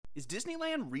Is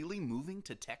Disneyland really moving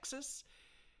to Texas?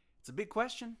 It's a big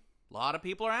question. A lot of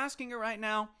people are asking it right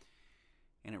now.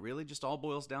 And it really just all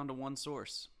boils down to one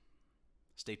source.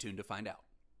 Stay tuned to find out.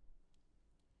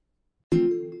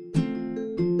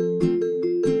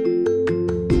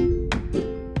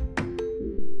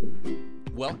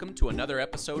 Welcome to another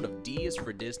episode of D is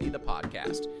for Disney, the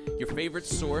podcast. Your favorite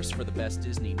source for the best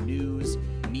Disney news,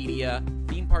 media,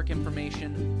 theme park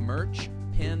information, merch,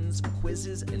 pins,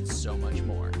 quizzes, and so much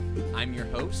more. I'm your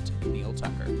host, Neil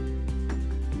Tucker.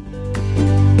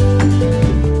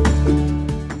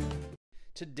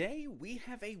 Today, we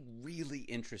have a really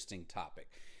interesting topic.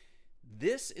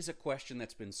 This is a question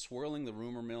that's been swirling the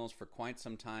rumor mills for quite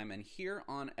some time, and here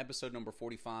on episode number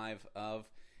 45 of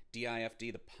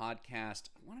DIFD, the podcast,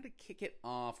 I wanted to kick it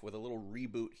off with a little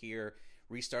reboot here,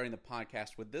 restarting the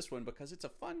podcast with this one because it's a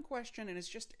fun question and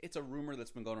it's a rumor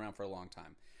that's been going around for a long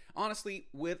time. Honestly,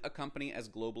 with a company as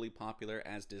globally popular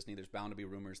as Disney, there's bound to be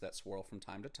rumors that swirl from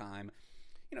time to time,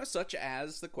 such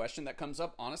as the question that comes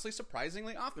up, honestly,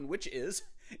 surprisingly often, which is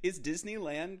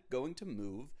Disneyland going to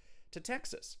move to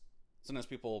Texas? Sometimes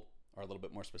people are a little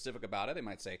bit more specific about it. They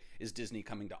might say, is Disney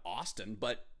coming to Austin,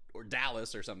 or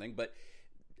Dallas or something, but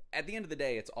at the end of the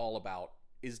day, it's all about,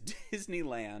 is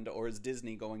Disneyland or is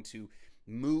Disney going to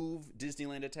move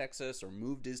Disneyland to Texas or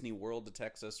move Disney World to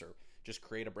Texas or just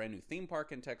create a brand new theme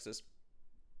park in Texas?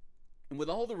 And with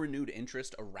all the renewed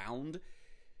interest around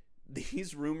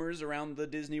these rumors around the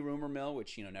Disney rumor mill,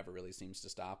 which, never really seems to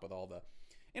stop with all the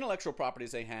intellectual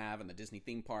properties they have and the Disney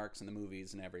theme parks and the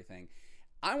movies and everything,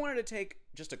 I wanted to take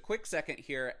just a quick second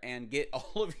here and get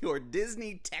all of your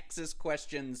Disney Texas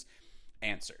questions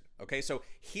answered. Okay, so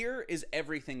here is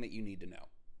everything that you need to know.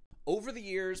 Over the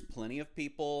years, plenty of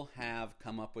people have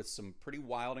come up with some pretty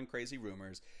wild and crazy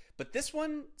rumors, but this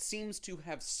one seems to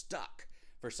have stuck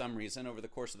for some reason over the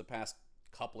course of the past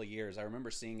couple of years. I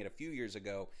remember seeing it a few years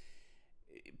ago.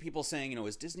 People saying,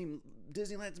 is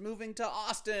Disneyland's moving to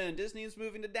Austin, Disney's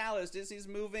moving to Dallas, Disney's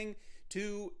moving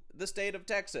to the state of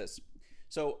Texas.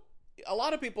 So a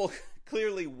lot of people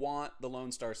clearly want the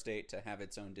Lone Star State to have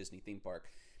its own Disney theme park.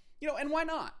 And why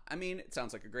not? I mean, it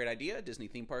sounds like a great idea. A Disney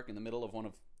theme park in the middle of one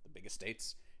of the biggest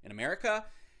states in America,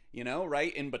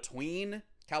 right in between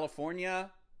California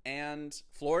and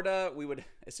Florida. We would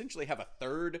essentially have a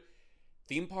third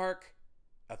theme park,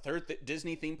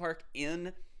 Disney theme park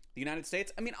in the United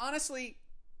States. I mean, honestly,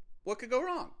 what could go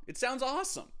wrong? It sounds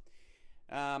awesome.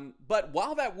 But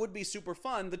while that would be super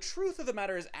fun, the truth of the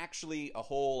matter is actually a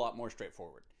whole lot more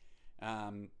straightforward.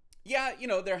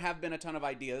 There have been a ton of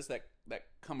ideas that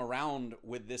come around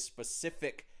with this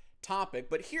specific topic,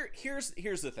 but here's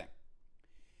the thing.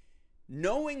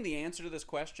 Knowing the answer to this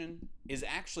question is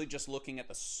actually just looking at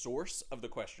the source of the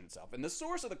question itself. And the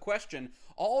source of the question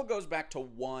all goes back to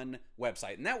one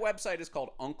website, and that website is called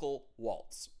Uncle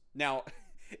Walt's. Now,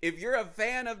 if you're a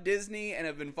fan of Disney and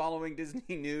have been following Disney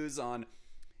news on,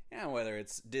 whether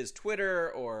it's Diz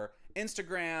Twitter or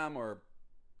Instagram or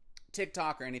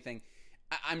TikTok or anything,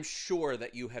 I'm sure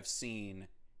that you have seen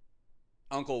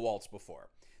Uncle Walt's before.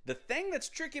 The thing that's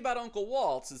tricky about Uncle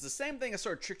Walt's is the same thing that's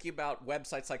sort of tricky about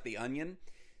websites like The Onion.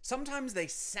 Sometimes they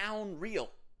sound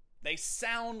real. They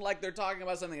sound like they're talking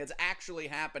about something that's actually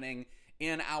happening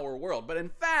in our world. But in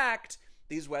fact,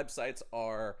 these websites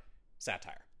are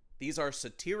satire. These are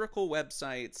satirical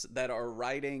websites that are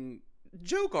writing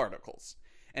joke articles.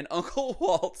 And Uncle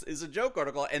Walt's is a joke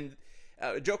article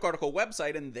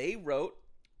website, and they wrote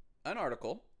an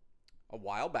article a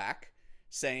while back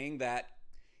saying that,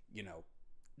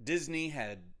 Disney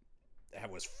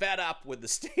was fed up with the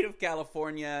state of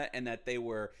California and that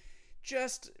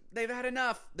they've had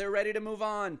enough. They're ready to move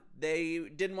on. They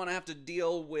didn't want to have to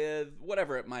deal with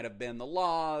whatever it might have been, the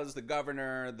laws, the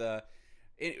governor,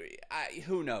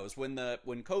 who knows? When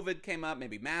COVID came up,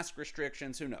 maybe mask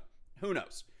restrictions, who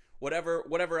knows?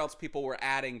 Whatever else people were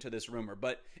adding to this rumor.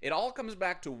 But it all comes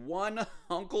back to one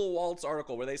Uncle Walt's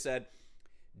article where they said,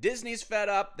 Disney's fed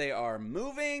up. They are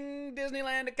moving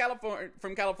Disneyland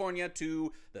from California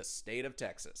to the state of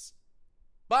Texas.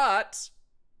 But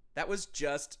that was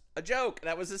just a joke.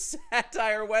 That was a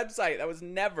satire website. That was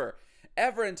never,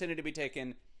 ever intended to be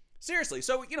taken seriously.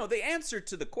 So, the answer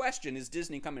to the question, is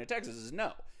Disney coming to Texas, is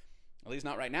no. At least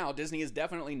not right now. Disney is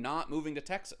definitely not moving to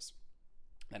Texas.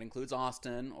 That includes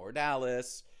Austin or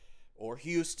Dallas or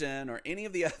Houston or any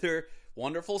of the other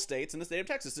wonderful states in the state of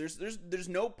Texas. There's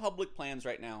no public plans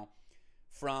right now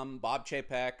from Bob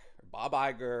Chapek or Bob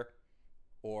Iger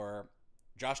or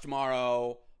Josh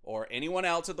D'Amaro or anyone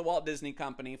else at the Walt Disney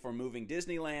Company for moving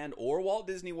Disneyland or Walt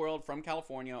Disney World from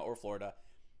California or Florida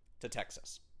to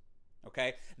Texas.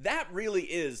 Okay? That really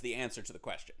is the answer to the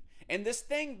question. And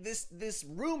this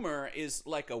rumor is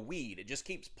like a weed. It just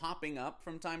keeps popping up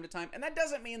from time to time. And that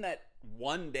doesn't mean that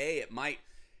one day it might,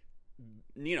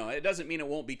 it doesn't mean it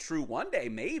won't be true one day,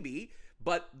 maybe.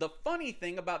 But the funny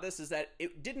thing about this is that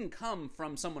it didn't come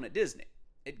from someone at Disney.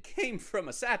 It came from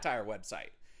a satire website.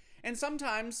 And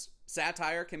sometimes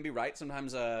satire can be right.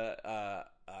 Sometimes a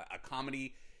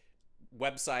comedy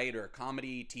website or a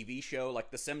comedy TV show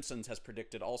like The Simpsons has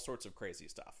predicted all sorts of crazy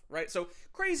stuff, right? So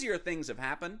crazier things have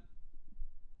happened.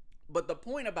 But the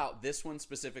point about this one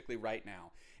specifically right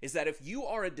now is that if you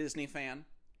are a Disney fan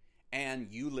and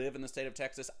you live in the state of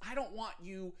Texas, I don't want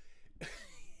you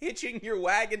hitching your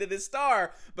wagon to this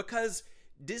star, because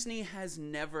Disney has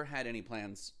never had any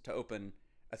plans to open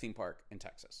a theme park in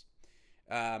Texas.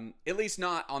 At least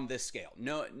not on this scale.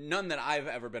 No, none that I've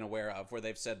ever been aware of where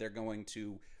they've said they're going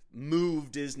to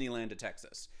move Disneyland to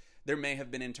Texas. There may have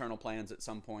been internal plans at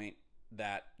some point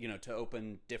that, to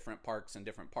open different parks in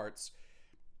different parts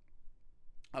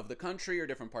of the country or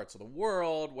different parts of the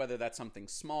world, whether that's something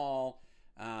small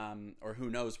or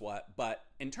who knows what. But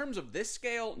in terms of this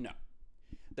scale, no.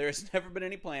 There has never been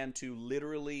any plan to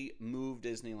literally move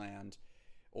Disneyland,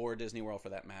 or Disney World for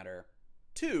that matter,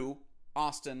 to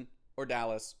Austin or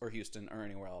Dallas or Houston or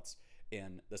anywhere else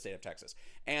in the state of Texas.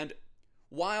 And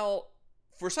while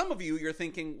for some of you, you're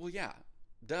thinking, well, yeah,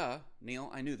 duh, Neil,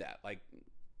 I knew that. Like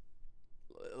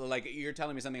you're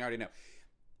telling me something I already know.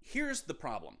 Here's the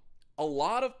problem. A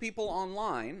lot of people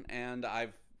online, and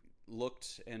I've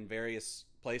looked in various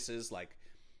places like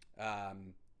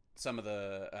some of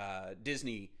the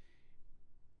Disney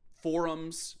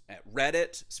forums at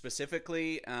Reddit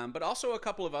specifically, but also a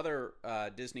couple of other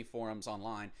Disney forums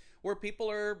online where people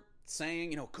are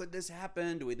saying, could this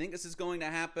happen? Do we think this is going to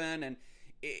happen? And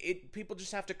people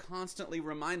just have to constantly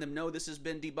remind them, no, this has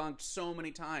been debunked so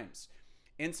many times.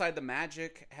 Inside the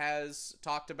Magic has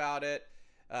talked about it.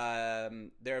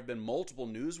 There have been multiple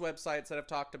news websites that have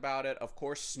talked about it. Of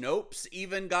course, Snopes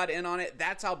even got in on it.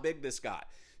 That's how big this got.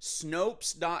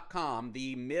 Snopes.com,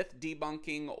 the myth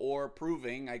debunking or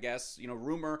proving, I guess,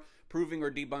 rumor proving or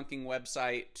debunking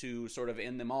website to sort of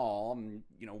end them all,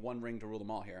 one ring to rule them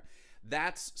all here.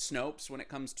 That's Snopes when it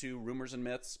comes to rumors and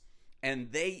myths.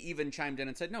 And they even chimed in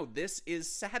and said, no, this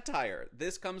is satire.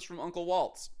 This comes from Uncle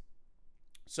Walt's.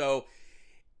 So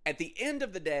at the end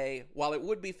of the day, while it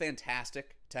would be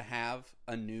fantastic to have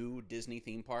a new Disney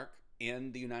theme park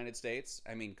in the United States,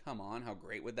 I mean, come on, how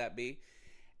great would that be?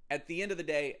 At the end of the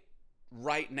day,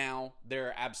 right now, there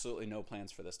are absolutely no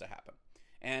plans for this to happen.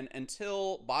 And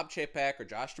until Bob Chapek or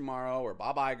Josh D'Amaro or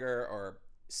Bob Iger or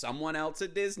someone else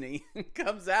at Disney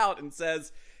comes out and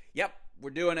says, yep,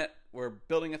 we're doing it. We're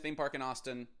building a theme park in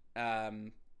Austin,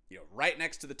 right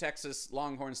next to the Texas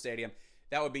Longhorn Stadium.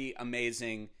 That would be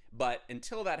amazing. But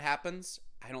until that happens,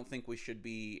 I don't think we should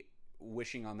be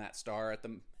wishing on that star at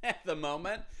the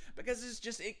moment, because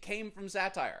it came from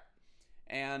satire.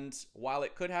 And while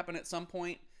it could happen at some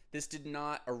point, this did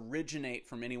not originate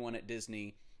from anyone at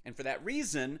Disney. And for that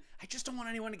reason, I just don't want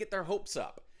anyone to get their hopes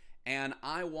up. And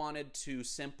I wanted to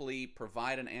simply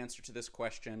provide an answer to this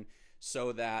question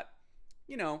so that,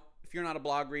 if you're not a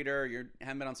blog reader, you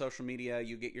haven't been on social media,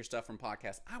 you get your stuff from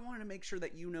podcasts, I wanted to make sure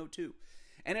that you know too.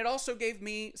 And it also gave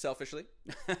me, selfishly,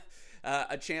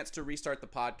 a chance to restart the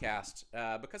podcast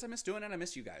because I miss doing it. I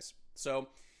miss you guys. So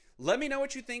let me know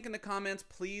what you think in the comments.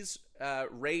 Please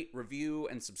rate, review,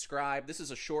 and subscribe. This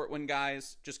is a short one,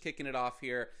 guys. Just kicking it off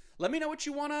here. Let me know what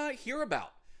you want to hear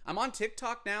about. I'm on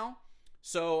TikTok now,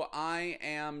 so I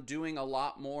am doing a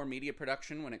lot more media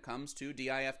production when it comes to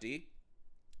DIFD.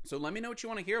 So let me know what you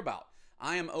want to hear about.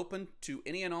 I am open to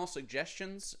any and all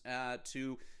suggestions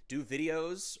to do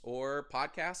videos or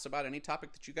podcasts about any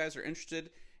topic that you guys are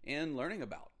interested in learning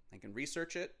about. I can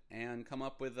research it and come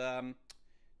up with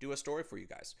do a story for you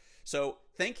guys. So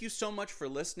thank you so much for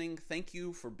listening. Thank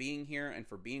you for being here and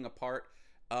for being a part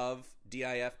of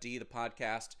DIFD, the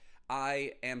podcast.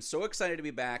 I am so excited to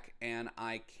be back, and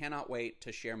I cannot wait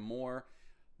to share more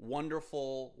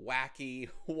wonderful, wacky,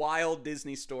 wild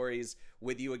Disney stories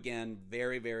with you again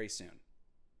very, very soon.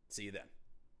 See you then.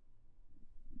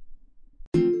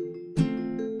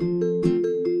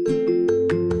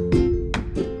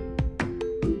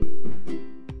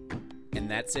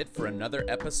 And that's it for another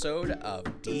episode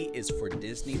of D is for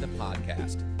Disney, the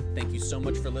podcast. Thank you so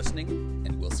much for listening,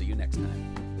 and we'll see you next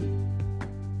time.